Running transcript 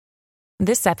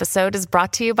This episode is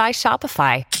brought to you by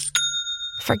Shopify.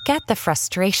 Forget the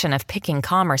frustration of picking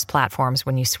commerce platforms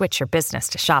when you switch your business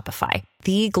to Shopify,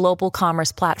 the global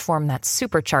commerce platform that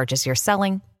supercharges your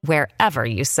selling wherever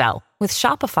you sell. With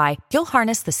Shopify, you'll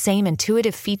harness the same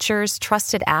intuitive features,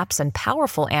 trusted apps, and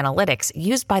powerful analytics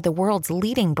used by the world's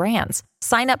leading brands.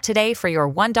 Sign up today for your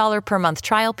 $1 per month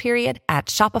trial period at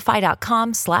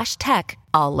shopify.com/tech,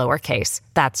 all lowercase.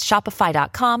 That's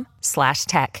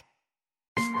shopify.com/tech.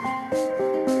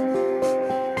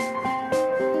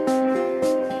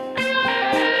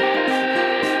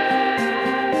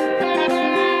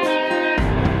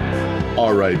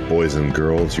 All right, boys and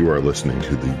girls, you are listening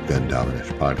to the Ben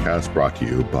Domenech podcast, brought to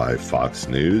you by Fox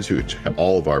News. You can check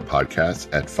all of our podcasts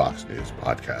at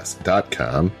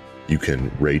foxnewspodcast.com. You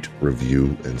can rate,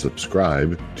 review, and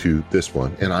subscribe to this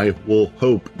one. And I will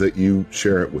hope that you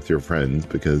share it with your friends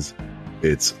because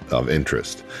it's of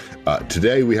interest.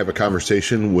 Today, we have a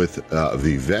conversation with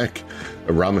Vivek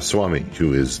Ramaswamy,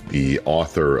 who is the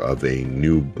author of a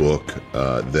new book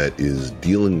that is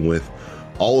dealing with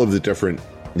all of the different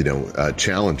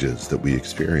challenges that we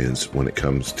experience when it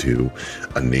comes to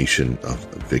a nation of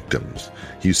victims.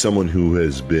 He's someone who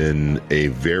has been a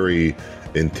very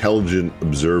intelligent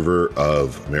observer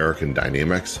of American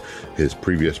dynamics. His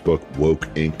previous book, Woke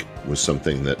Inc., was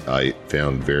something that I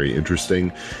found very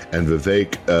interesting. And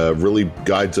Vivek really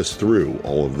guides us through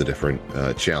all of the different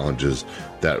challenges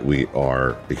that we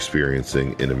are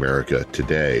experiencing in America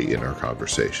today in our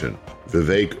conversation.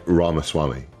 Vivek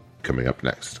Ramaswamy, coming up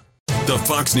next. The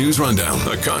Fox News Rundown,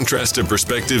 a contrast of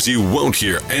perspectives you won't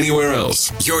hear anywhere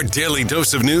else. Your daily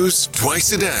dose of news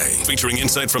twice a day, featuring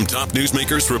insight from top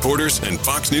newsmakers, reporters, and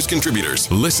Fox News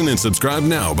contributors. Listen and subscribe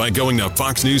now by going to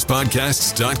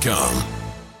foxnewspodcasts.com.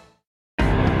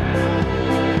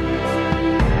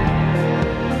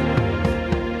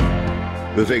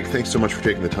 Vivek, thanks so much for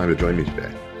taking the time to join me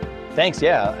today. Thanks.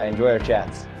 Yeah, I enjoy our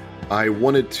chats. I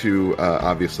wanted to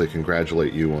obviously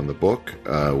congratulate you on the book,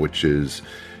 which is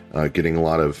getting a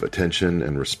lot of attention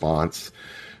and response.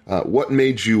 What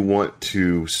made you want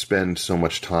to spend so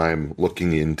much time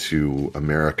looking into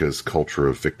America's culture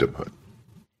of victimhood?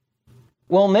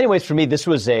 Well, in many ways, for me, this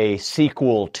was a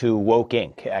sequel to Woke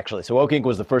Inc., actually. So Woke Inc.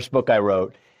 was the first book I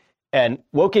wrote. And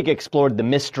Woke Inc. explored the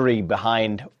mystery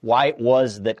behind why it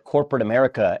was that corporate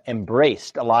America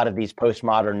embraced a lot of these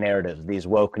postmodern narratives, these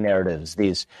woke narratives,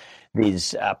 these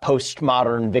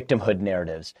postmodern victimhood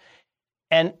narratives.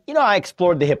 And, I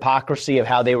explored the hypocrisy of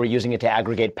how they were using it to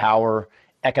aggregate power,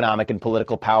 economic and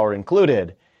political power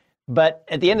included. But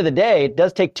at the end of the day, it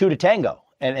does take two to tango.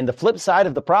 And the flip side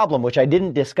of the problem, which I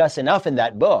didn't discuss enough in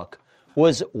that book,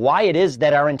 was why it is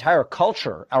that our entire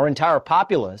culture, our entire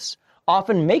populace,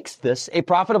 often makes this a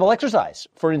profitable exercise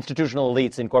for institutional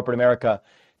elites in corporate America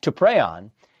to prey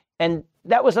on. And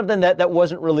that was something that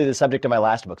wasn't really the subject of my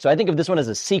last book. So I think of this one as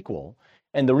a sequel.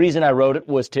 And the reason I wrote it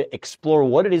was to explore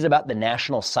what it is about the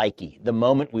national psyche, the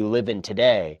moment we live in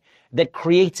today, that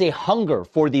creates a hunger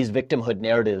for these victimhood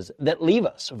narratives that leave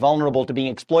us vulnerable to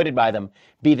being exploited by them,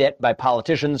 be that by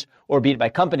politicians or be it by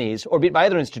companies or be it by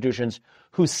other institutions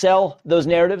who sell those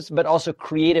narratives, but also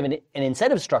create an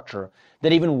incentive structure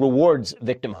that even rewards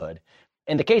victimhood.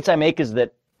 And the case I make is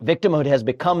that victimhood has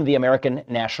become the American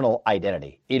national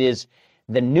identity. It is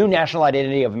the new national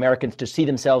identity of Americans to see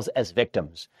themselves as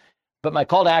victims. But my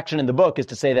call to action in the book is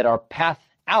to say that our path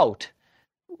out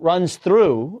runs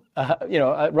through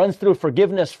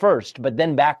forgiveness first, but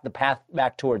then the path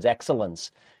back towards excellence,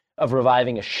 of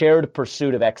reviving a shared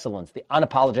pursuit of excellence, the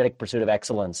unapologetic pursuit of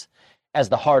excellence as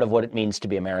the heart of what it means to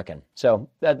be American. So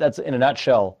that's, in a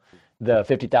nutshell, the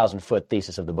 50,000-foot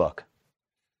thesis of the book.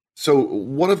 So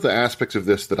one of the aspects of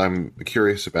this that I'm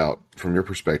curious about from your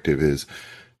perspective is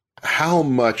how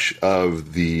much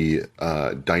of the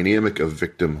dynamic of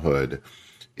victimhood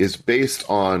is based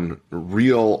on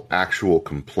real, actual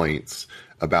complaints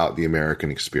about the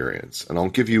American experience. And I'll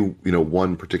give you,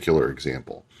 one particular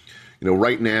example.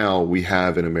 Right now we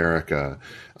have in America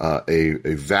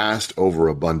a vast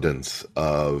overabundance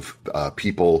of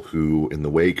people who, in the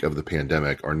wake of the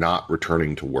pandemic, are not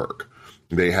returning to work.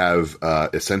 They have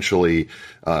essentially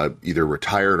either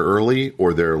retired early,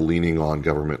 or they're leaning on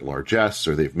government largesse,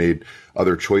 or they've made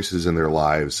other choices in their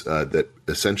lives that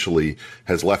essentially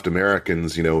has left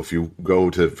Americans, if you go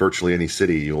to virtually any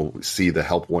city, you'll see the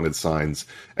help wanted signs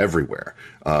everywhere.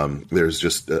 There's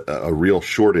just a real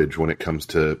shortage when it comes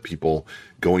to people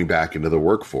going back into the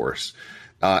workforce.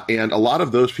 And a lot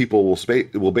of those people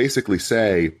will basically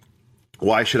say,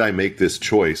 why should I make this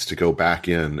choice to go back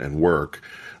in and work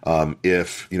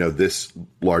If, this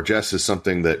largesse is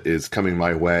something that is coming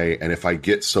my way, and if I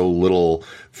get so little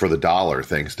for the dollar,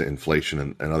 thanks to inflation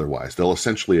and otherwise, they'll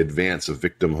essentially advance a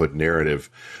victimhood narrative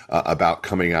about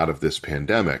coming out of this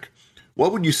pandemic.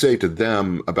 What would you say to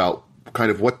them about kind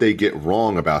of what they get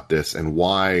wrong about this and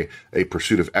why a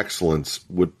pursuit of excellence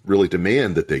would really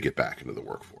demand that they get back into the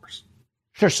workforce?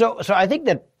 Sure. So I think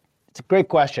that it's a great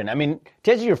question. I mean,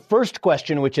 to answer your first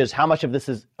question, which is how much of this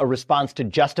is a response to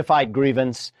justified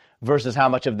grievance versus how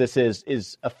much of this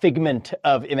is a figment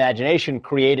of imagination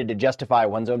created to justify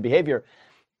one's own behavior,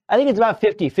 I think it's about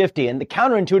 50-50. And the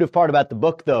counterintuitive part about the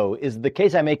book, though, is the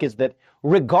case I make is that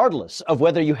regardless of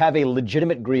whether you have a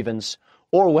legitimate grievance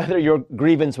or whether your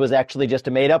grievance was actually just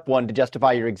a made-up one to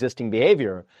justify your existing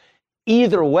behavior,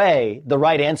 either way, the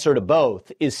right answer to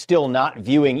both is still not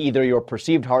viewing either your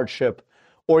perceived hardship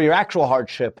or your actual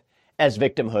hardship as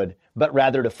victimhood, but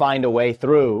rather to find a way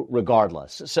through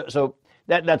regardless. So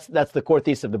that's the core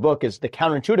thesis of the book. Is the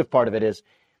counterintuitive part of it is,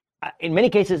 in many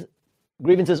cases,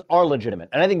 grievances are legitimate.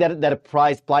 And I think that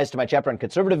applies to my chapter on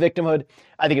conservative victimhood.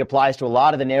 I think it applies to a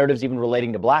lot of the narratives, even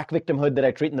relating to black victimhood, that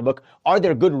I treat in the book. Are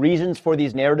there good reasons for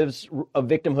these narratives of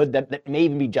victimhood that may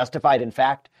even be justified in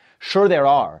fact? Sure, there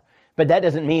are. But that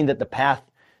doesn't mean that the path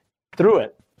through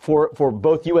it for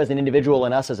both you as an individual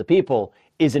and us as a people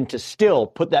isn't to still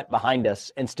put that behind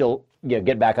us and still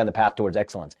get back on the path towards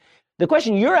excellence. The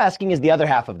question you're asking is the other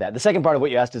half of that. The second part of what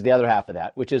you asked is the other half of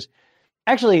that, which is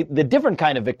actually the different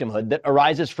kind of victimhood that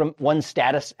arises from one's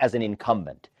status as an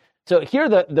incumbent. So here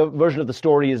the version of the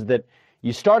story is that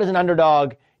you start as an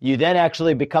underdog, you then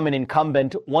actually become an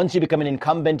incumbent. Once you become an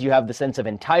incumbent, you have the sense of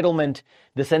entitlement,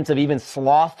 the sense of even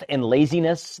sloth and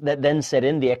laziness that then set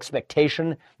in, the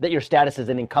expectation that your status as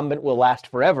an incumbent will last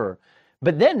forever.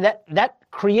 But then that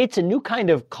creates a new kind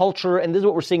of culture, and this is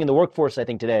what we're seeing in the workforce, I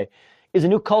think, today, is a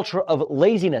new culture of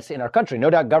laziness in our country.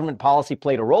 No doubt government policy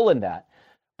played a role in that.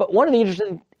 But one of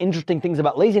the interesting things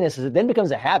about laziness is it then becomes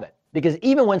a habit, because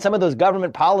even when some of those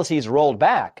government policies rolled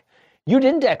back, you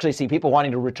didn't actually see people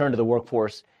wanting to return to the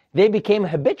workforce. They became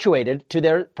habituated to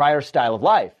their prior style of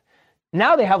life.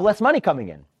 Now they have less money coming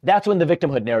in. That's when the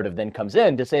victimhood narrative then comes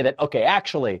in to say that, okay,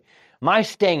 actually, my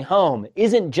staying home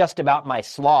isn't just about my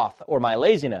sloth or my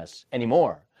laziness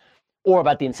anymore, or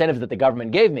about the incentives that the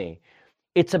government gave me.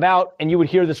 It's about, and you would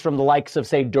hear this from the likes of,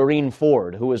 say, Doreen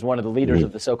Ford, who was one of the leaders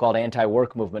of the so-called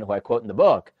anti-work movement, who I quote in the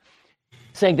book,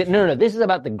 saying that, no, this is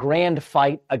about the grand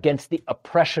fight against the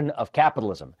oppression of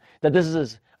capitalism, that this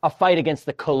is a fight against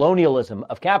the colonialism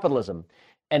of capitalism.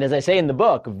 And as I say in the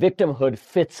book, victimhood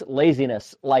fits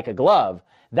laziness like a glove.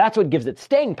 That's what gives it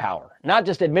staying power, not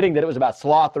just admitting that it was about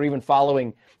sloth or even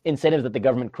following incentives that the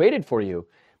government created for you.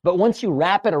 But once you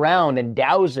wrap it around and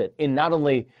douse it in not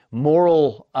only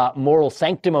moral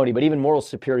sanctimony, but even moral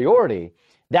superiority,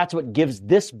 that's what gives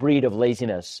this breed of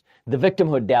laziness, the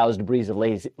victimhood doused breed of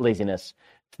laziness,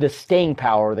 the staying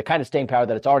power, the kind of staying power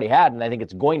that it's already had, and I think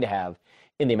it's going to have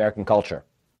in the American culture.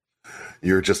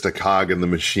 You're just a cog in the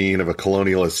machine of a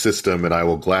colonialist system, and I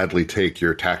will gladly take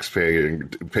your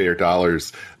taxpayer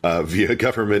dollars via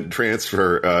government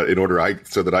transfer in order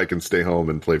so that I can stay home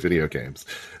and play video games.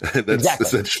 That's exactly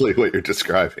essentially what you're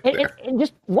describing there. And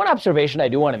just one observation I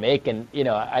do want to make, and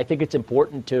I think it's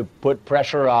important to put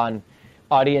pressure on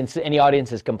any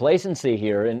audience's complacency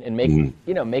here, and make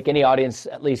make any audience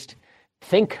at least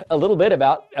think a little bit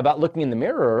about looking in the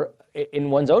mirror in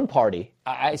one's own party.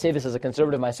 I say this as a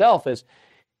conservative myself, is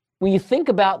when you think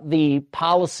about the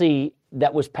policy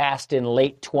that was passed in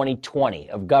late 2020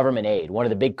 of government aid, one of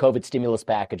the big COVID stimulus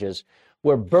packages,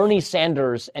 where Bernie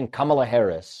Sanders and Kamala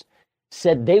Harris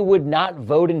said they would not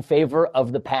vote in favor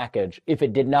of the package if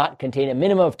it did not contain a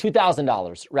minimum of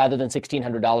 $2,000 rather than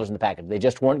 $1,600 in the package. They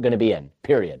just weren't going to be in,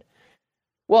 period.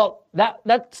 Well,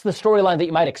 that's the storyline that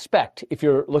you might expect if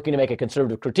you're looking to make a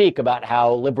conservative critique about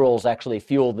how liberals actually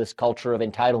fuel this culture of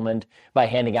entitlement by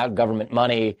handing out government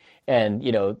money, and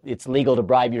it's legal to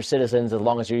bribe your citizens as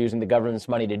long as you're using the government's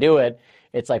money to do it.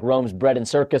 It's like Rome's bread and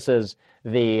circuses.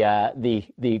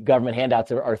 The government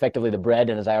handouts are effectively the bread,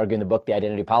 and as I argue in the book, the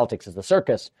identity politics is the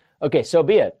circus. Okay, so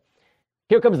be it.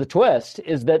 Here comes the twist,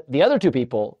 is that the other two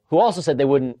people who also said they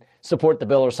wouldn't support the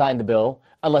bill or sign the bill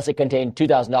unless it contained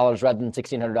 $2,000 rather than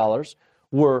 $1,600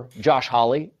 were Josh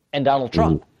Hawley and Donald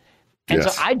Trump. And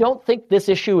so I don't think this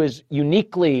issue is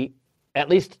uniquely, at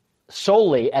least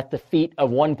solely, at the feet of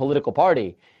one political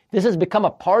party. This has become a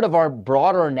part of our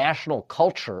broader national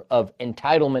culture of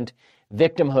entitlement,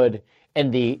 victimhood,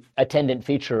 and the attendant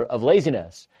feature of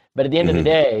laziness. But at the end of the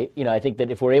day, I think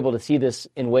that if we're able to see this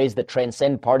in ways that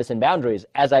transcend partisan boundaries,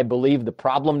 as I believe the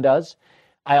problem does,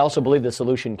 I also believe the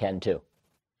solution can too.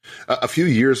 A few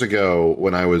years ago,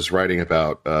 when I was writing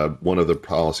about one of the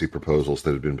policy proposals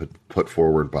that had been put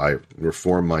forward by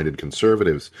reform-minded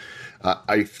conservatives,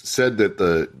 I said that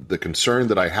the concern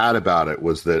that I had about it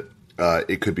was that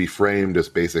it could be framed as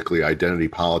basically identity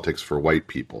politics for white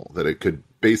people, that it could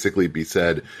basically be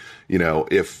said,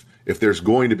 if there's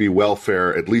going to be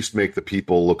welfare, at least make the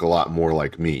people look a lot more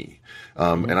like me.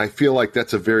 And I feel like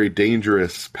that's a very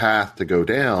dangerous path to go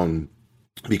down,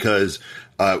 because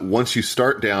once you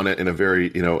start down it in a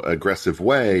very, aggressive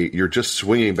way, you're just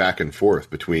swinging back and forth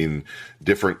between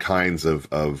different kinds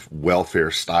of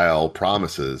welfare style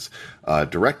promises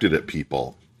directed at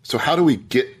people. So how do we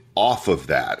get off of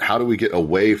that? How do we get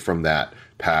away from that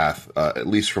path, at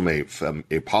least from a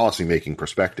policymaking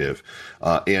perspective,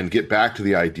 and get back to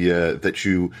the idea that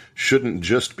you shouldn't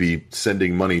just be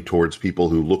sending money towards people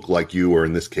who look like you, or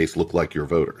in this case, look like your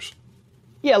voters?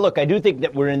 Yeah, look, I do think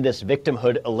that we're in this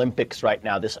victimhood Olympics right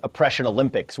now, this oppression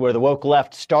Olympics, where the woke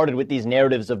left started with these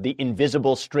narratives of the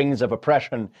invisible strings of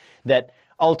oppression that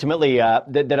ultimately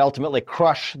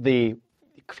crush the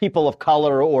people of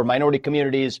color or minority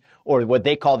communities, or what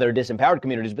they call their disempowered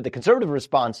communities. But the conservative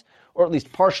response, or at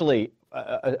least partially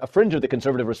a fringe of the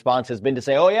conservative response, has been to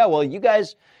say, oh, yeah, well, you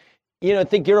guys,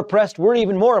 think you're oppressed. We're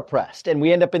even more oppressed. And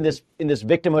we end up in this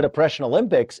victimhood oppression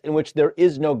Olympics in which there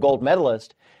is no gold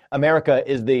medalist. America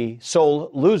is the sole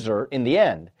loser in the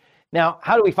end. Now,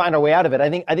 how do we find our way out of it? I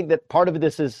think that part of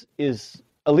this is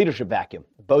a leadership vacuum,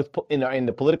 both in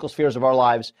the political spheres of our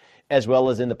lives as well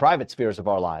as in the private spheres of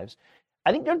our lives.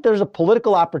 I think there's a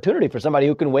political opportunity for somebody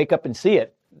who can wake up and see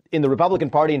it, in the Republican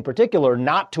Party in particular,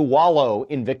 not to wallow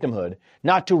in victimhood,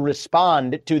 not to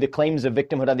respond to the claims of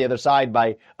victimhood on the other side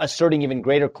by asserting even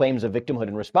greater claims of victimhood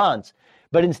in response,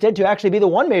 but instead to actually be the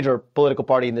one major political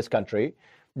party in this country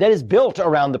that is built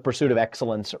around the pursuit of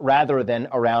excellence rather than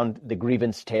around the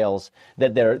grievance tales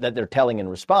that they're telling in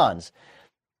response.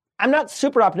 I'm not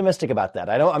super optimistic about that.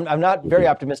 I'm not very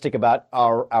optimistic about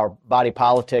our body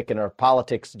politic and our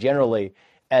politics generally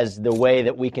as the way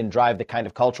that we can drive the kind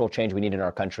of cultural change we need in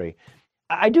our country.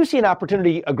 I do see an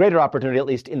opportunity, a greater opportunity, at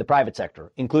least in the private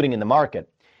sector, including in the market.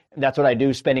 And that's what I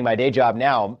do, spending my day job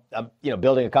now,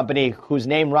 building a company whose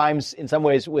name rhymes in some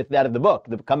ways with that of the book.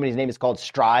 The company's name is called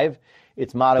Strive.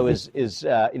 Its motto is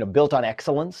built on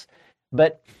excellence.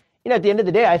 But at the end of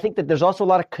the day, I think that there's also a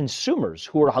lot of consumers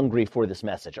who are hungry for this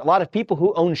message. A lot of people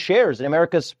who own shares in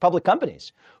America's public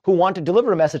companies who want to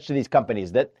deliver a message to these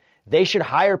companies that they should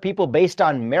hire people based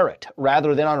on merit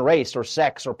rather than on race or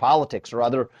sex or politics or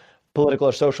other political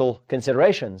or social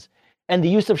considerations. And the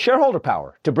use of shareholder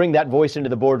power to bring that voice into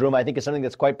the boardroom, I think, is something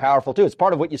that's quite powerful, too. It's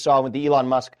part of what you saw with the Elon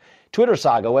Musk Twitter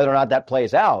saga, whether or not that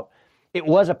plays out. It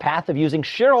was a path of using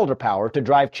shareholder power to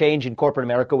drive change in corporate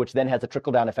America, which then has a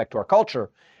trickle-down effect to our culture.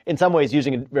 In some ways,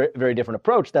 using a very, very different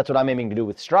approach. That's what I'm aiming to do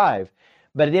with Strive.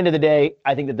 But at the end of the day,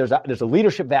 I think that there's a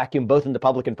leadership vacuum both in the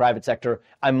public and private sector.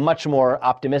 I'm much more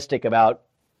optimistic about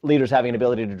leaders having an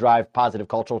ability to drive positive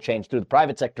cultural change through the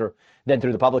private sector than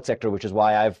through the public sector, which is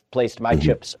why I've placed my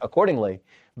chips accordingly.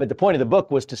 But the point of the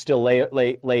book was to still throw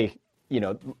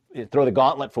the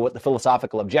gauntlet for what the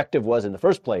philosophical objective was in the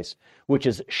first place, which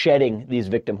is shedding these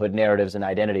victimhood narratives and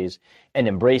identities and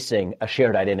embracing a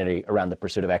shared identity around the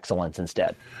pursuit of excellence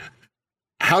instead.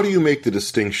 How do you make the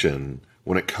distinction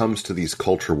when it comes to these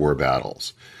culture war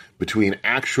battles between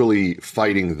actually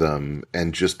fighting them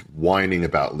and just whining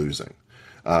about losing?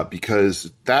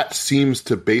 Because that seems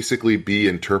to basically be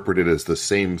interpreted as the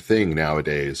same thing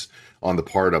nowadays on the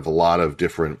part of a lot of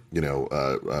different,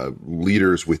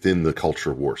 leaders within the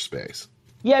culture war space.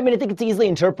 Yeah, I think it's easily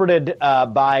interpreted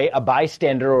by a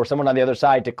bystander or someone on the other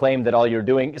side to claim that all you're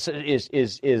doing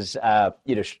is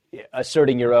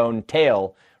asserting your own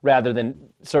tale rather than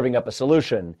serving up a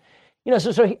solution.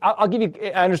 So I'll give you.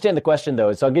 I understand the question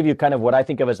though, so I'll give you kind of what I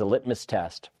think of as a litmus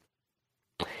test.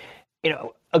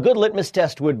 A good litmus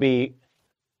test would be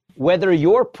whether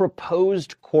your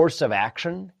proposed course of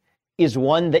action is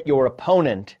one that your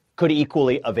opponent could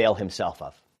equally avail himself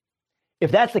of.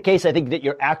 If that's the case, I think that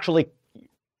you're actually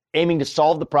aiming to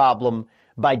solve the problem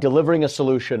by delivering a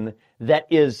solution that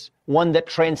is one that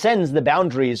transcends the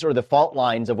boundaries or the fault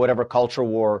lines of whatever culture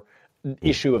war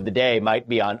issue of the day might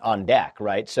be on deck,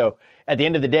 right? So at the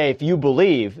end of the day, if you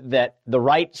believe that the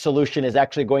right solution is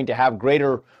actually going to have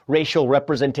greater racial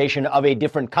representation of a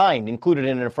different kind included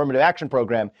in an affirmative action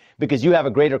program because you have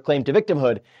a greater claim to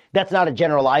victimhood, that's not a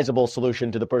generalizable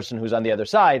solution to the person who's on the other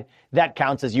side. That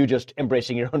counts as you just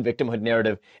embracing your own victimhood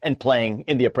narrative and playing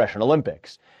in the oppression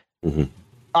Olympics. Mm-hmm.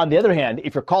 On the other hand,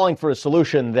 if you're calling for a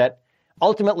solution that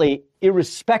ultimately,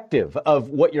 irrespective of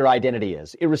what your identity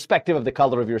is, irrespective of the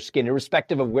color of your skin,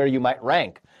 irrespective of where you might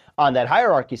rank on that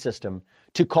hierarchy system,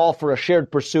 to call for a shared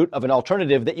pursuit of an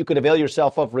alternative that you could avail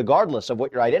yourself of regardless of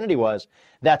what your identity was,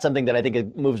 that's something that I think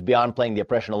it moves beyond playing the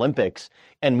oppression Olympics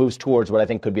and moves towards what I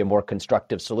think could be a more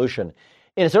constructive solution.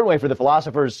 In a certain way, for the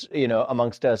philosophers,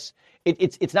 amongst us,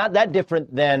 it's not that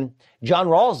different than John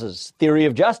Rawls's theory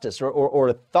of justice or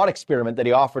a thought experiment that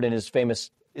he offered in his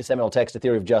famous seminal text, A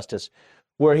Theory of Justice,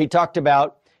 where he talked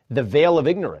about the veil of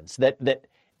ignorance, that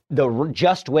the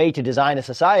just way to design a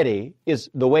society is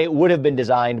the way it would have been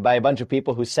designed by a bunch of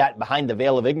people who sat behind the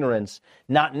veil of ignorance,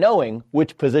 not knowing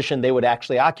which position they would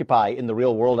actually occupy in the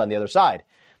real world on the other side.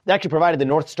 That actually provided the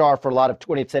North Star for a lot of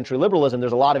 20th century liberalism.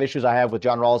 There's a lot of issues I have with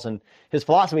John Rawls and his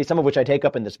philosophy, some of which I take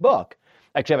up in this book.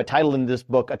 I actually have a title in this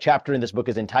book. A chapter in this book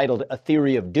is entitled A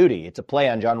Theory of Duty. It's a play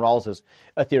on John Rawls's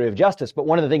A Theory of Justice. But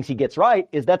one of the things he gets right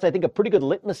is that's, I think, a pretty good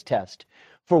litmus test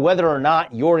for whether or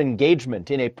not your engagement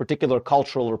in a particular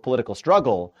cultural or political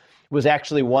struggle was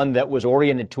actually one that was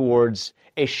oriented towards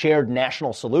a shared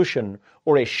national solution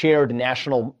or a shared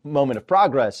national moment of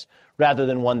progress, rather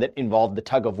than one that involved the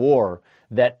tug of war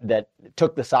that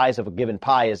took the size of a given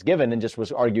pie as given and just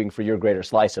was arguing for your greater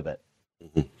slice of it.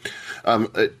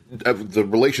 The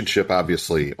relationship,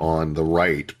 obviously, on the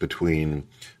right between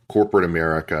corporate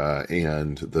America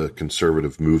and the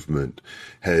conservative movement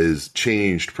has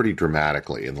changed pretty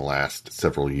dramatically in the last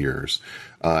several years.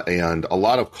 And a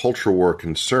lot of culture war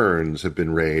concerns have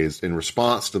been raised in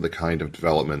response to the kind of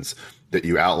developments that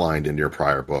you outlined in your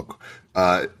prior book.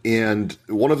 And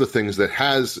one of the things that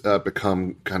has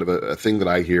become kind of a thing that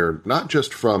I hear, not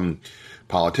just from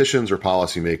politicians or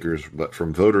policymakers, but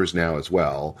from voters now as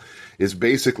well, is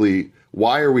basically,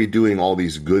 why are we doing all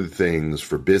these good things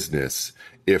for business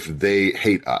if they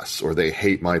hate us, or they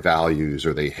hate my values,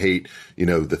 or they hate,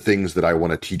 the things that I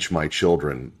want to teach my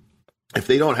children? If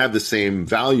they don't have the same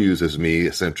values as me,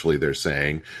 essentially they're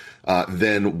saying,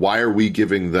 then why are we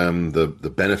giving them the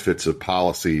benefits of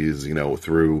policies,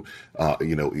 through,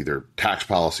 either tax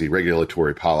policy,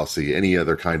 regulatory policy, any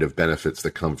other kind of benefits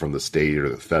that come from the state or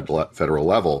the federal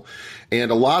level? And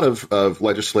a lot of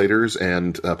legislators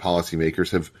and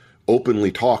policymakers have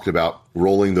openly talked about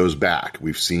rolling those back.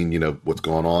 We've seen, what's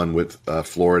gone on with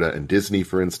Florida and Disney,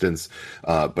 for instance,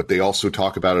 but they also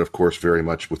talk about it, of course, very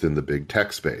much within the big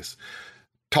tech space.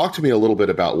 Talk to me a little bit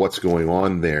about what's going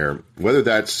on there, whether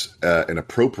that's an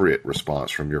appropriate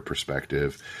response from your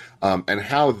perspective, and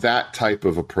how that type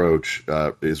of approach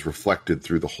is reflected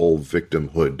through the whole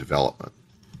victimhood development.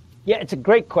 Yeah, it's a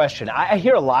great question. I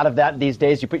hear a lot of that these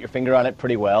days. You put your finger on it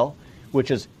pretty well,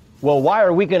 which is, well, why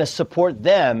are we going to support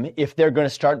them if they're going to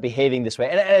start behaving this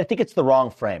way? And I think it's the wrong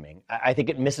framing. I think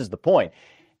it misses the point.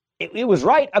 It was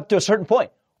right up to a certain point.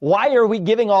 Why are we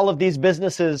giving all of these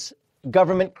businesses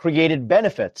government-created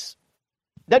benefits?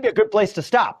 That'd be a good place to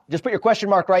stop. Just put your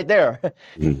question mark right there,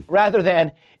 rather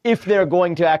than if they're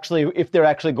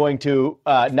actually going to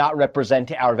not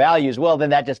represent our values. Well, then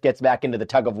that just gets back into the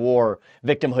tug of war,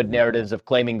 victimhood narratives of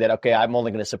claiming that, okay, I'm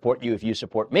only going to support you if you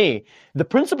support me. The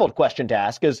principled question to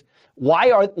ask is,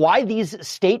 why these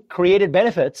state-created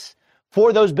benefits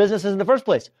for those businesses in the first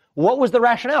place? What was the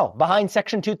rationale behind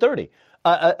Section 230,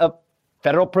 a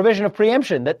federal provision of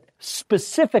preemption that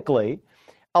specifically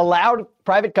allowed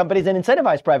private companies and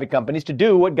incentivized private companies to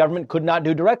do what government could not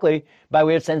do directly by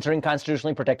way of censoring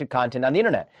constitutionally protected content on the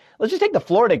internet? Let's just take the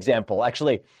Florida example.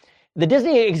 Actually, the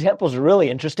Disney example is really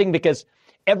interesting because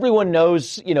everyone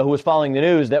knows, who was following the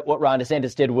news, that what Ron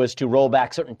DeSantis did was to roll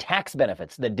back certain tax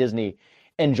benefits that Disney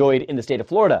enjoyed in the state of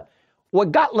Florida.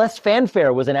 What got less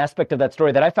fanfare was an aspect of that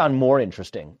story that I found more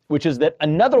interesting, which is that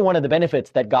another one of the benefits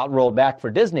that got rolled back for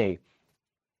Disney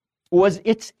was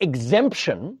its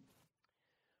exemption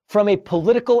from a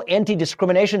political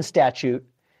anti-discrimination statute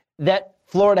that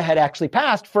Florida had actually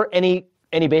passed for any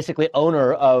basically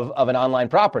owner of an online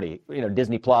property,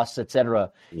 Disney Plus, et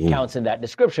cetera, counts in that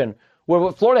description,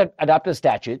 where Florida adopted a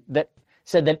statute that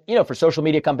said that, for social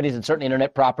media companies and certain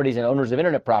internet properties and owners of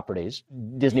internet properties,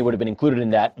 Disney would have been included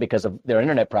in that because of their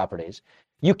internet properties,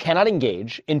 you cannot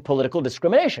engage in political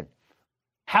discrimination.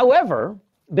 However,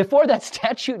 before that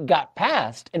statute got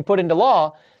passed and put into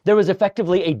law, there was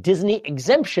effectively a Disney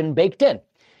exemption baked in.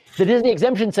 The Disney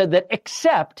exemption said that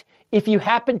except if you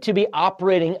happen to be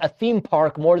operating a theme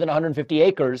park more than 150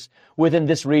 acres within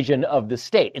this region of the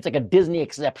state. It's like a Disney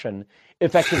exception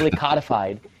effectively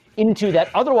codified into that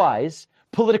otherwise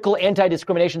political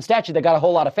anti-discrimination statute that got a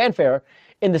whole lot of fanfare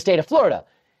in the state of Florida.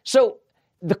 So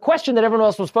the question that everyone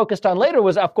else was focused on later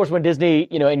was, of course, when Disney,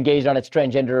 engaged on its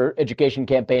transgender education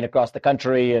campaign across the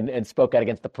country and spoke out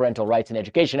against the Parental Rights in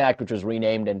Education Act, which was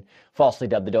renamed and falsely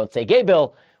dubbed the Don't Say Gay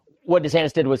bill. What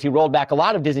DeSantis did was he rolled back a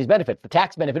lot of Disney's benefits, the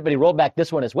tax benefit, but he rolled back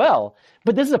this one as well.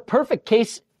 But this is a perfect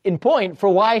case in point for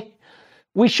why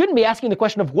we shouldn't be asking the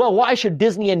question of, well, why should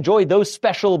Disney enjoy those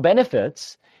special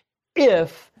benefits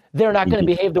if they're not going to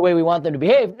behave the way we want them to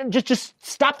behave? Just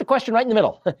stop the question right in the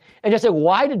middle and just say,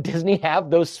 why did Disney have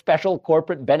those special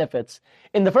corporate benefits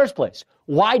in the first place?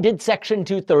 Why did Section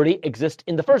 230 exist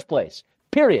in the first place?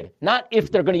 Period. Not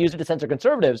if they're going to use it to censor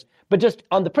conservatives, but just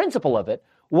on the principle of it.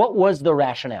 What was the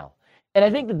rationale? And I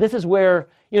think that this is where,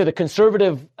 the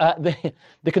conservative, the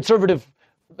conservative,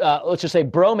 let's just say,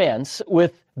 bromance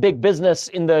with big business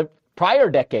in the prior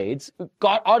decades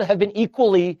ought to have been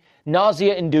equally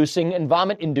nausea-inducing and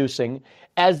vomit-inducing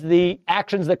as the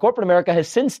actions that corporate America has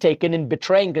since taken in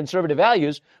betraying conservative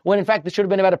values, when in fact this should have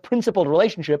been about a principled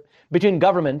relationship between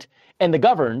government and the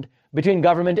governed, between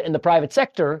government and the private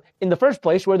sector in the first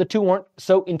place, where the two weren't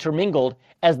so intermingled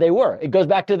as they were. It goes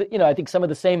back to, I think some of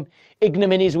the same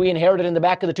ignominies we inherited in the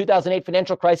back of the 2008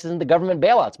 financial crisis and the government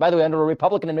bailouts, by the way, under a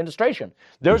Republican administration.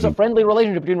 There's a friendly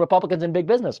relationship between Republicans and big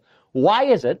business. Why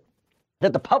is it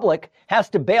that the public has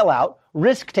to bail out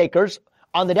risk takers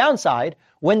on the downside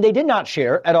when they did not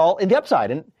share at all in the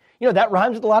upside? And that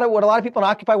rhymes with what a lot of people in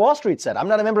Occupy Wall Street said. I'm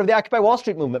not a member of the Occupy Wall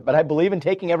Street movement, but I believe in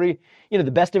taking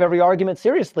the best of every argument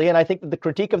seriously. And I think that the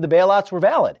critique of the bailouts were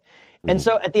valid. And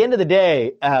so at the end of the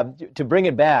day, to bring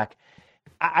it back,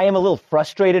 I am a little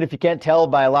frustrated, if you can't tell,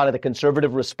 by a lot of the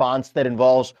conservative response that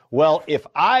involves, well, if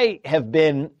I have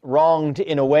been wronged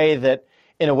in a way that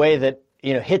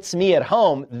hits me at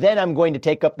home, then I'm going to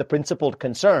take up the principled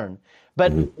concern.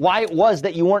 But why it was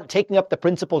that you weren't taking up the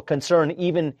principled concern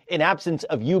even in absence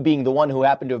of you being the one who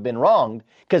happened to have been wronged?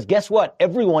 Because guess what?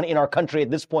 Everyone in our country at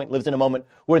this point lives in a moment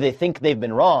where they think they've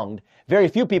been wronged. Very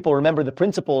few people remember the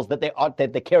principles that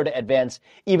they care to advance,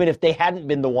 even if they hadn't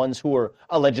been the ones who were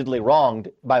allegedly wronged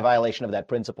by violation of that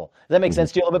principle. Does that make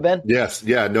sense to you a little bit, Ben? Yes.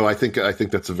 Yeah. No, I think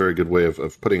that's a very good way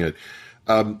of putting it.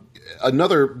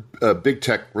 Another big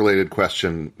tech related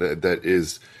question that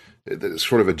is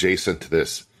sort of adjacent to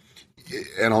this,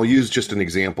 and I'll use just an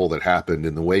example that happened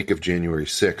in the wake of January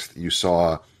 6th. You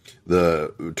saw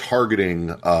the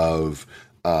targeting of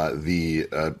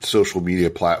the social media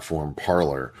platform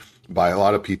Parler by a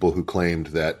lot of people who claimed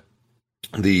that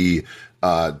the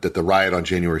riot on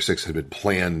January 6th had been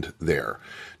planned there.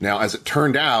 Now, as it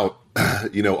turned out, a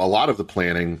lot of the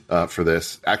planning for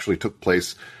this actually took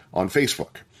place on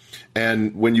Facebook.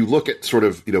 And when you look at sort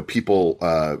of, people,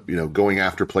 going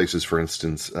after places, for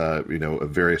instance,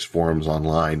 various forums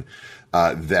online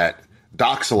that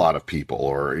dox a lot of people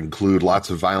or include lots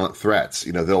of violent threats,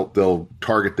 they'll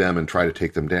target them and try to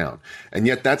take them down. And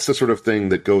yet that's the sort of thing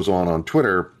that goes on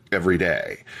Twitter every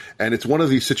day. And it's one of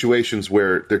these situations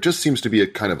where there just seems to be a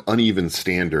kind of uneven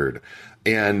standard.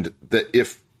 And that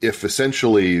if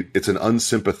essentially it's an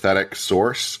unsympathetic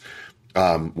source,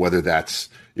 whether that's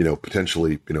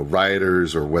potentially,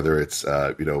 rioters, or whether it's,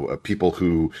 people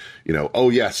who, oh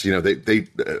yes,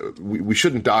 we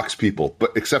shouldn't dox people,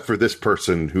 but except for this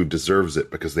person who deserves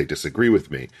it because they disagree with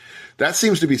me. That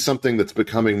seems to be something that's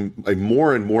becoming a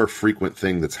more and more frequent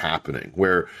thing that's happening,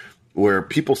 where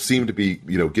people seem to be,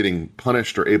 getting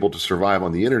punished or able to survive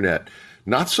on the internet,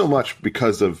 not so much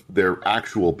because of their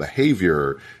actual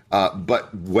behavior,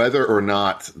 but whether or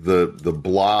not the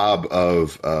blob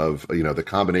of the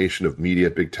combination of media,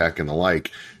 big tech, and the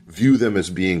like view them as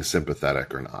being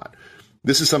sympathetic or not.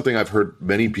 This is something I've heard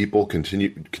many people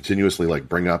continuously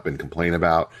bring up and complain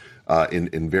about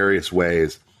in various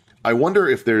ways. I wonder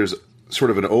if there's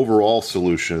sort of an overall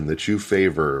solution that you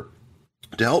favor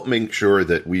to help make sure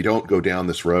that we don't go down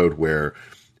this road where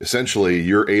essentially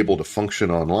you're able to function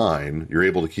online, you're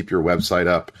able to keep your website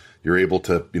up, you're able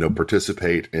to,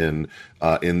 participate in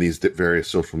these various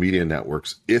social media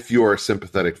networks if you're a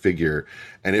sympathetic figure.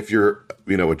 And if you're,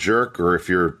 a jerk, or if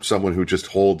you're someone who just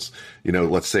holds,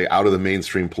 let's say out of the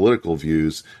mainstream political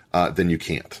views, then you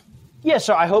can't. Yeah,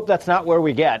 so I hope that's not where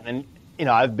we get. And,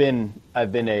 I've been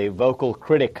a vocal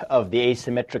critic of the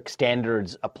asymmetric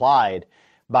standards applied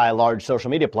by large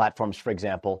social media platforms, for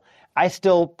example. I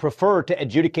still prefer to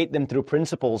adjudicate them through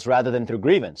principles rather than through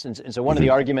grievance. And so one of the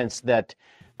arguments that,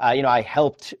 I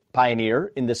helped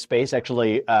pioneer in this space,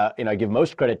 actually, I give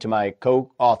most credit to my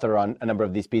co-author on a number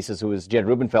of these pieces, who is Jed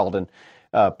Rubenfeld,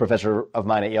 and professor of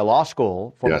mine at Yale Law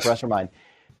School, former professor of mine.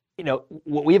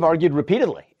 What we've argued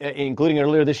repeatedly, including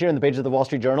earlier this year in the pages of the Wall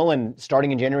Street Journal and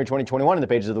starting in January 2021 in the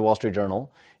pages of the Wall Street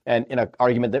Journal, and in an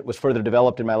argument that was further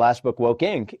developed in my last book, Woke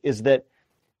Inc., is that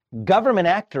government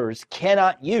actors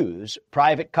cannot use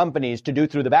private companies to do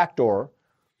through the back door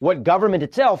what government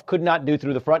itself could not do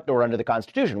through the front door under the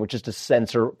Constitution, which is to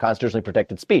censor constitutionally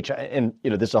protected speech. And,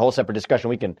 this is a whole separate discussion.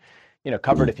 We can,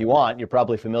 cover it if you want. You're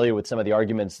probably familiar with some of the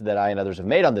arguments that I and others have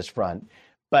made on this front.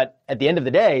 But at the end of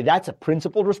the day, that's a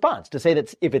principled response to say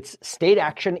that if it's state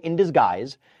action in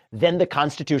disguise, then the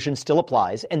Constitution still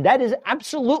applies. And that is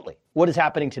absolutely what is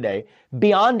happening today,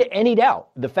 beyond any doubt.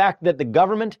 The fact that the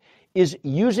government is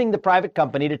using the private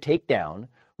company to take down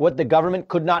what the government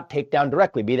could not take down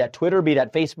directly, be that Twitter, be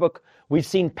that Facebook. We've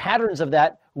seen patterns of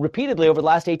that repeatedly over the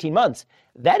last 18 months.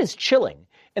 That is chilling.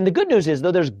 And the good news is,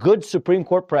 though, there's good Supreme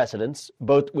Court precedents,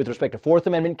 both with respect to Fourth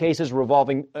Amendment cases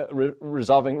revolving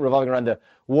around the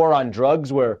war on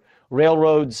drugs, where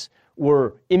railroads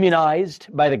were immunized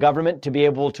by the government to be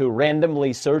able to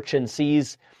randomly search and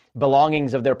seize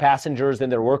belongings of their passengers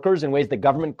and their workers in ways the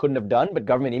government couldn't have done, but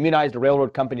government immunized a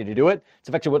railroad company to do it. It's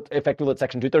effectively what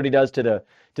Section 230 does to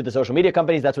the social media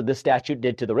companies. That's what this statute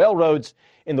did to the railroads.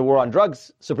 In the war on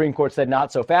drugs, Supreme Court said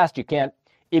not so fast. You can't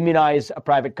immunize a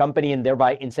private company and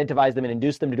thereby incentivize them and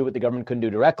induce them to do what the government couldn't do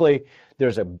directly.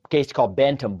 There's a case called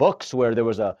Bantam Books, where there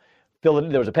was a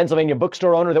Pennsylvania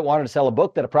bookstore owner that wanted to sell a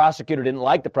book that a prosecutor didn't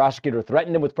like. The prosecutor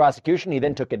threatened him with prosecution. He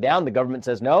then took it down. The government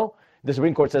says no. The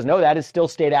Supreme Court says no, that is still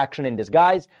state action in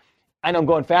disguise. I know I'm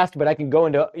going fast, but I can go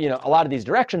into a lot of these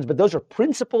directions. But those are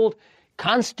principled,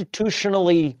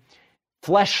 constitutionally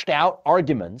fleshed out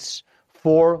arguments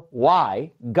for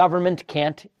why government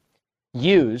can't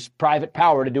use private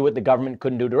power to do what the government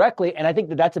couldn't do directly. And I think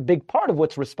that that's a big part of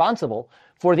what's responsible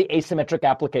for the asymmetric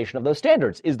application of those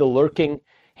standards, is the lurking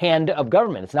hand of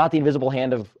government. It's not the invisible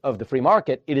hand of the free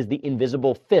market. It is the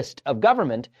invisible fist of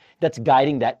government that's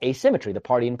guiding that asymmetry, the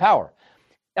party in power.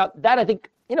 Now, that I think,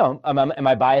 am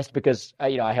I biased because,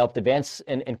 I helped advance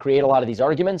and create a lot of these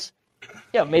arguments?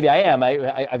 Yeah, maybe I am.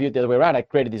 I view it the other way around. I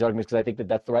created these arguments because I think that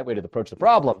that's the right way to approach the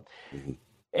problem.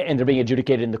 And they're being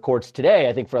adjudicated in the courts today.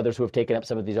 I think for others who have taken up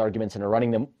some of these arguments and are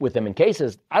running them with them in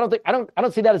cases, I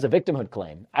don't see that as a victimhood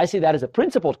claim. I see that as a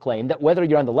principled claim that whether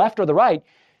you're on the left or the right,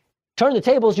 turn the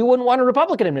tables, you wouldn't want a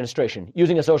Republican administration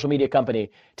using a social media company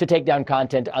to take down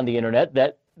content on the internet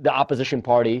that the opposition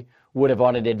party would have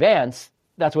wanted to advance.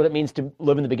 That's what it means to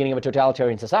live in the beginning of a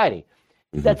totalitarian society.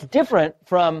 Mm-hmm. That's different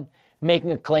from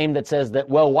making a claim that says that,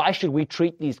 well, why should we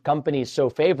treat these companies so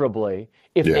favorably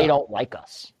if they don't like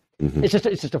us? Mm-hmm. It's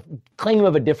just a claim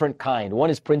of a different kind. One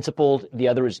is principled, the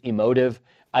other is emotive.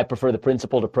 I prefer the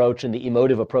principled approach, and the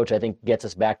emotive approach, I think, gets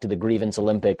us back to the grievance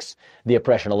Olympics, the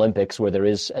oppression Olympics, where there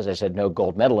is, as I said, no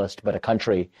gold medalist, but a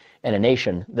country and a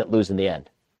nation that lose in the end.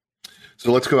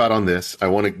 So let's go out on this. I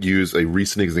want to use a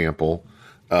recent example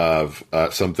of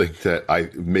something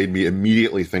that made me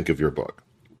immediately think of your book.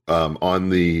 On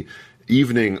the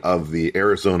evening of the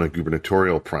Arizona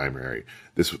gubernatorial primary,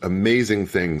 this amazing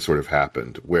thing sort of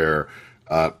happened where,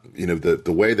 the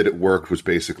way that it worked was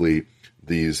basically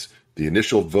the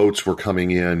initial votes were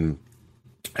coming in,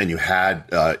 and you had,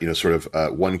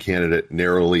 one candidate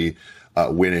narrowly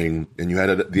winning, and you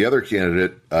had the other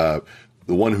candidate, the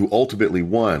one who ultimately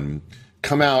won,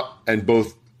 come out and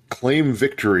both claim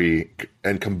victory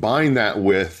and combine that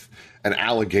with an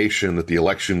allegation that the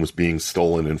election was being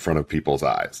stolen in front of people's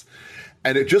eyes.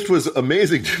 And it just was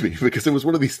amazing to me because it was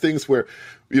one of these things where,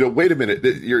 wait a minute,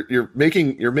 you're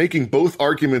making both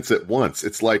arguments at once.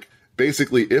 It's like,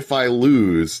 basically, if I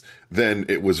lose, then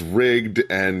it was rigged,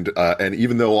 and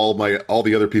even though all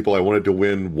the other people I wanted to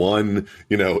win won,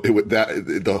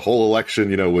 the whole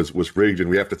election, was rigged, and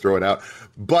we have to throw it out.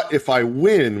 But if I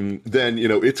win, then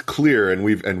it's clear, and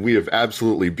we have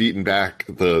absolutely beaten back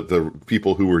the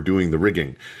people who were doing the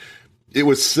rigging. It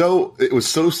was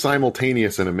so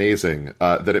simultaneous and amazing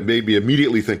that it made me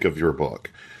immediately think of your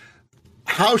book.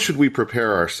 How should we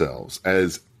prepare ourselves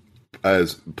as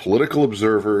political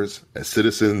observers, as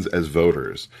citizens, as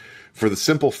voters, for the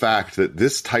simple fact that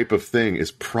this type of thing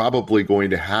is probably going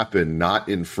to happen not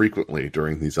infrequently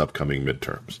during these upcoming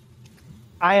midterms?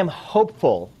 I am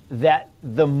hopeful that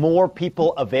the more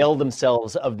people avail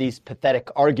themselves of these pathetic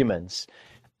arguments,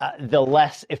 the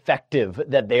less effective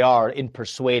that they are in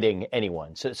persuading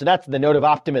anyone. So that's the note of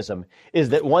optimism, is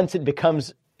that once it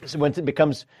becomes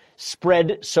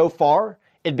spread so far,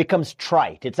 it becomes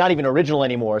trite. It's not even original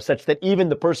anymore, such that even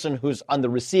the person who's on the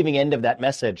receiving end of that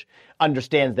message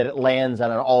understands that it lands on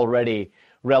an already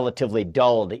relatively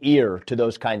dulled ear to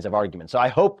those kinds of arguments. So I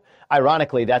hope,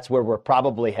 ironically, that's where we're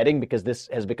probably heading, because this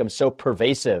has become so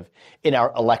pervasive in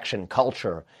our election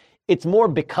culture. It's more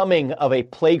becoming of a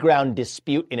playground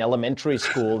dispute in elementary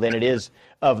school than it is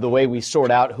of the way we sort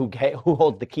out who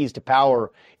holds the keys to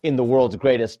power in the world's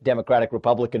greatest democratic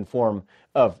Republican form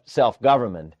of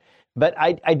self-government. But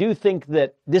I do think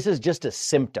that this is just a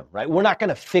symptom, right? We're not going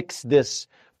to fix this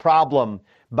problem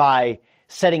by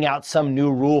setting out some new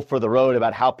rule for the road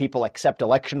about how people accept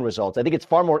election results. I think it's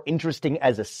far more interesting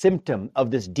as a symptom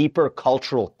of this deeper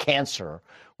cultural cancer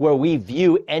where we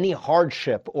view any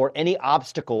hardship or any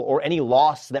obstacle or any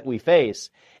loss that we face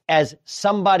as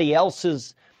somebody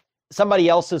else's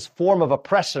form of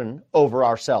oppression over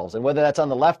ourselves. And whether that's on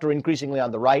the left or increasingly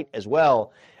on the right as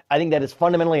well, I think that is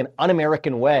fundamentally an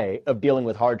un-American way of dealing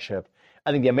with hardship.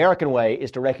 I think the American way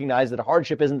is to recognize that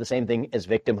hardship isn't the same thing as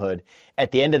victimhood.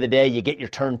 At the end of the day, you get your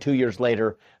turn 2 years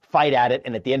later, fight at it,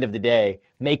 and at the end of the day,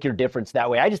 make your difference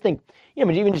that way. I just think,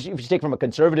 even if you take from a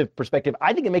conservative perspective,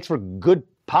 I think it makes for good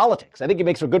politics. I think it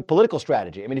makes for good political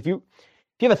strategy. I mean, if you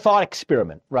have a thought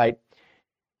experiment, right?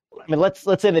 I mean,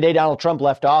 let's say the day Donald Trump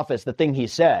left office, the thing he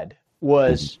said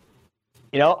was,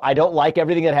 I don't like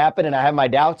everything that happened, and I have my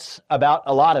doubts about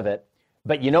a lot of it.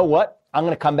 But you know what? I'm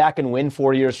going to come back and win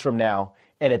 4 years from now.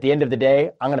 And at the end of the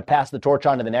day, I'm going to pass the torch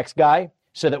on to the next guy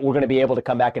so that we're going to be able to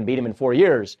come back and beat him in 4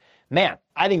 years. Man,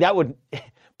 I think that would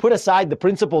put aside the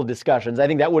principle discussions. I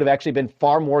think that would have actually been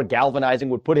far more galvanizing,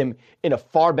 would put him in a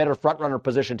far better front-runner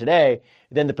position today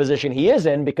than the position he is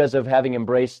in because of having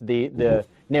embraced the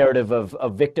narrative of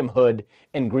victimhood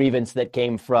and grievance that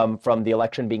came from the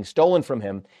election being stolen from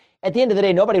him. At the end of the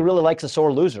day, nobody really likes a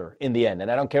sore loser in the end. And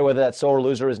I don't care whether that sore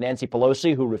loser is Nancy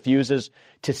Pelosi, who refuses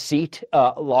to seat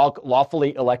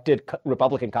lawfully elected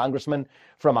Republican congressman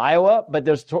from Iowa. But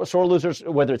there's sore losers,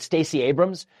 whether it's Stacey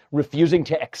Abrams, refusing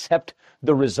to accept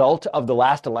the result of the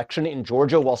last election in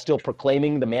Georgia while still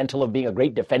proclaiming the mantle of being a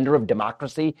great defender of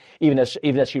democracy, even as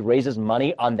she raises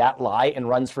money on that lie and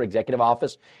runs for executive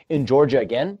office in Georgia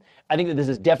again. I think that this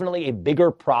is definitely a bigger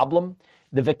problem,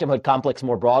 the victimhood complex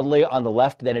more broadly on the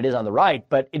left than it is on the right,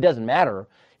 but it doesn't matter.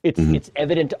 It's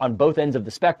evident on both ends of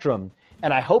the spectrum.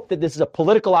 And I hope that this is a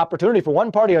political opportunity for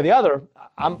one party or the other.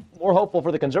 I'm more hopeful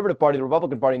for the conservative party, the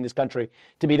Republican Party in this country,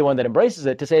 to be the one that embraces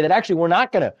it, to say that actually we're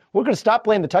going to stop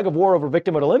playing the tug of war over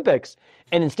victimhood Olympics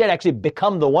and instead actually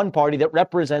become the one party that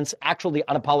represents actually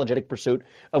unapologetic pursuit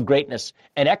of greatness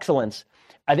and excellence.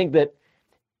 I think that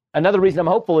another reason I'm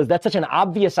hopeful is that's such an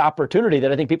obvious opportunity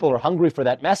that I think people are hungry for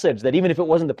that message, that even if it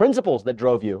wasn't the principles that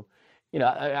drove you,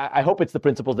 I hope it's the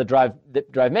principles that drive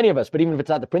many of us, but even if it's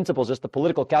not the principles, just the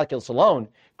political calculus alone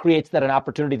creates that an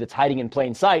opportunity that's hiding in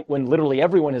plain sight when literally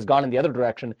everyone has gone in the other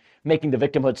direction, making the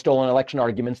victimhood stolen election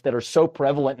arguments that are so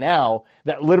prevalent now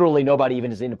that literally nobody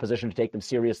even is in a position to take them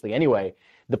seriously anyway.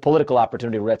 The political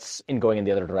opportunity rests in going in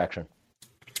the other direction.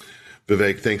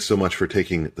 Vivek, thanks so much for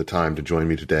taking the time to join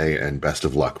me today, and best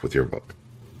of luck with your book.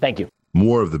 Thank you.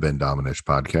 More of the Ben Domenech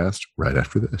podcast right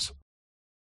after this.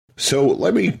 So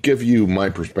let me give you my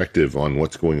perspective on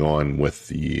what's going on with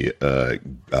the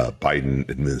Biden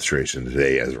administration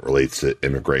today as it relates to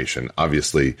immigration.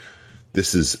 Obviously,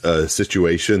 this is a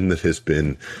situation that has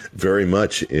been very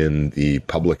much in the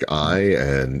public eye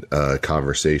and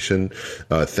conversation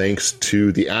thanks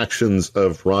to the actions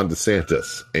of Ron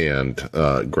DeSantis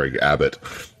and Greg Abbott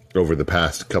over the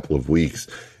past couple of weeks,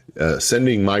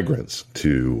 sending migrants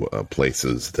to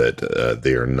places that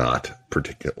they are not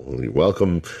particularly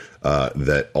welcome,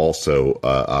 that also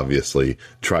obviously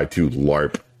try to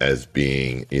LARP as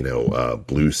being,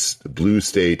 blue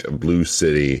state, a blue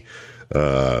city,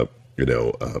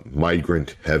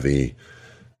 migrant-heavy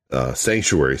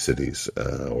sanctuary cities,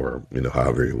 or,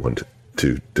 however you want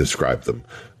to describe them.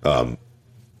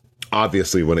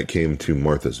 Obviously, when it came to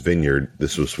Martha's Vineyard,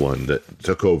 this was one that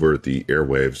took over the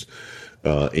airwaves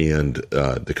and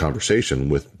the conversation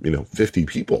with, 50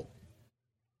 people.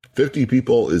 50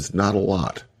 people is not a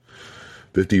lot.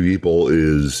 50 people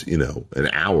is, an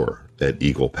hour at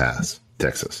Eagle Pass,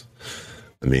 Texas.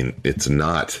 I mean, it's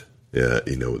not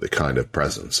the kind of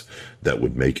presence that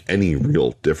would make any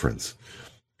real difference.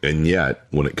 And yet,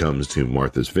 when it comes to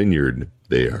Martha's Vineyard,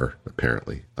 they are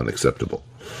apparently unacceptable.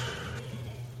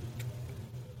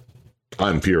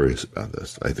 I'm furious about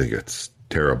this. I think it's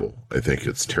terrible. I think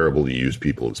it's terrible to use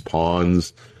people as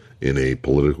pawns in a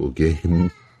political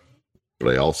game.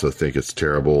 But I also think it's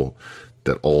terrible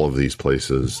that all of these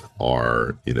places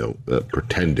are,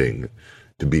 pretending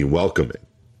to be welcoming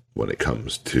when it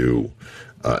comes to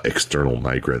external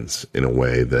migrants in a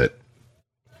way that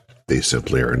they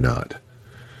simply are not.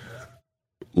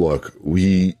 Look,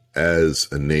 we as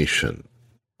a nation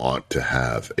ought to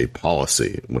have a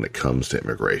policy when it comes to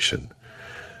immigration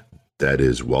that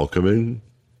is welcoming,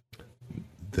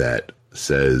 that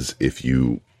says if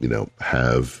you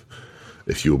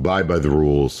abide by the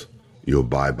rules, you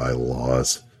abide by the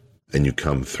laws, and you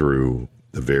come through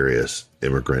the various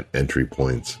immigrant entry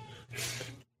points,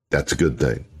 that's a good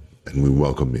thing. And we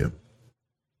welcome you.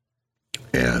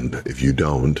 And if you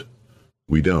don't,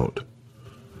 we don't.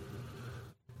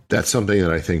 That's something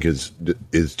that I think is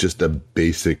just a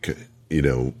basic,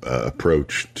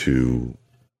 approach to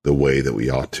the way that we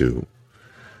ought to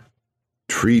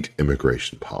treat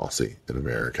immigration policy in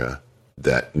America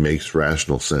that makes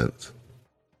rational sense.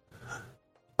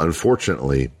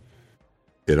 Unfortunately,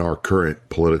 in our current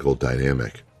political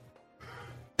dynamic,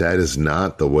 that is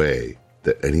not the way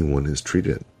that anyone is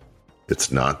treated.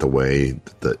 It's not the way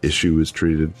that the issue is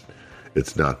treated.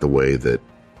 It's not the way that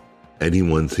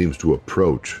anyone seems to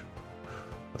approach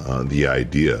the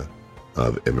idea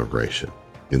of immigration.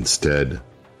 Instead,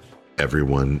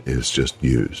 everyone is just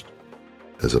used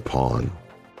as a pawn,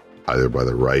 either by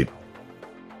the right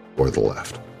or the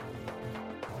left.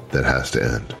 That has to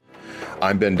end.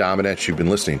 I'm Ben Domenech. You've been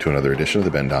listening to another edition of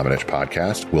the Ben Domenech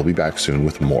Podcast. We'll be back soon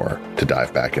with more to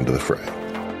dive back into the fray.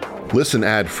 Listen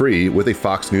ad-free with a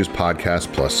Fox News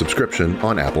Podcast Plus subscription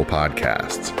on Apple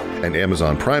Podcasts. And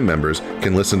Amazon Prime members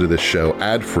can listen to this show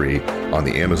ad-free on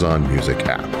the Amazon Music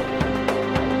app.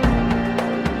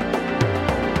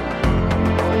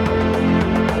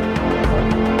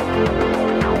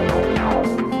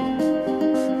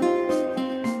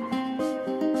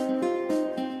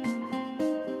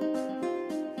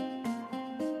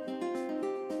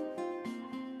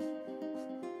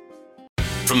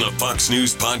 From the Fox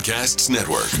News Podcasts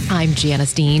Network. I'm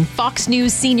Janice Dean, Fox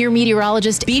News senior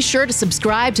meteorologist. Be sure to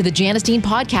subscribe to the Janice Dean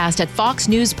Podcast at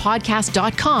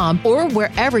foxnewspodcast.com or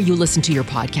wherever you listen to your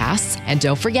podcasts. And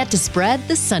don't forget to spread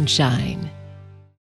the sunshine.